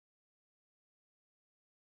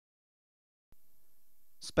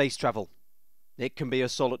Space travel. It can be a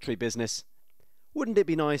solitary business. Wouldn't it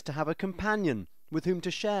be nice to have a companion with whom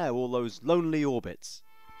to share all those lonely orbits?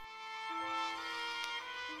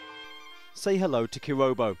 Say hello to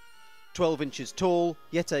Kirobo. 12 inches tall,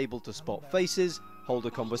 yet able to spot faces, hold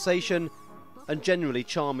a conversation, and generally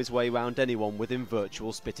charm his way round anyone within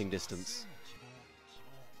virtual spitting distance.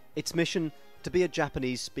 Its mission: to be a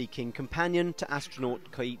Japanese-speaking companion to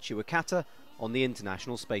astronaut Koichi Wakata on the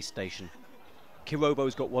International Space Station.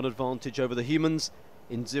 Kirobo's got one advantage over the humans.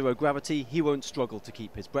 In zero gravity, he won't struggle to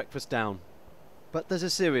keep his breakfast down. But there's a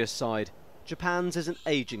serious side. Japan's is an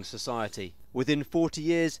ageing society. Within 40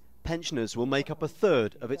 years, pensioners will make up a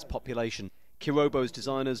third of its population. Kirobo's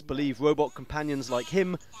designers believe robot companions like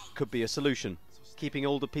him could be a solution, keeping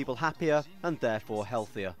older people happier and therefore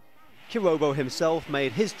healthier. Kirobo himself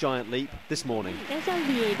made his giant leap this morning.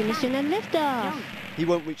 Mission and liftoff. He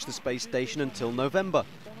won't reach the space station until November,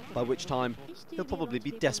 by which time he'll probably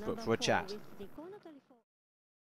be desperate for a chat.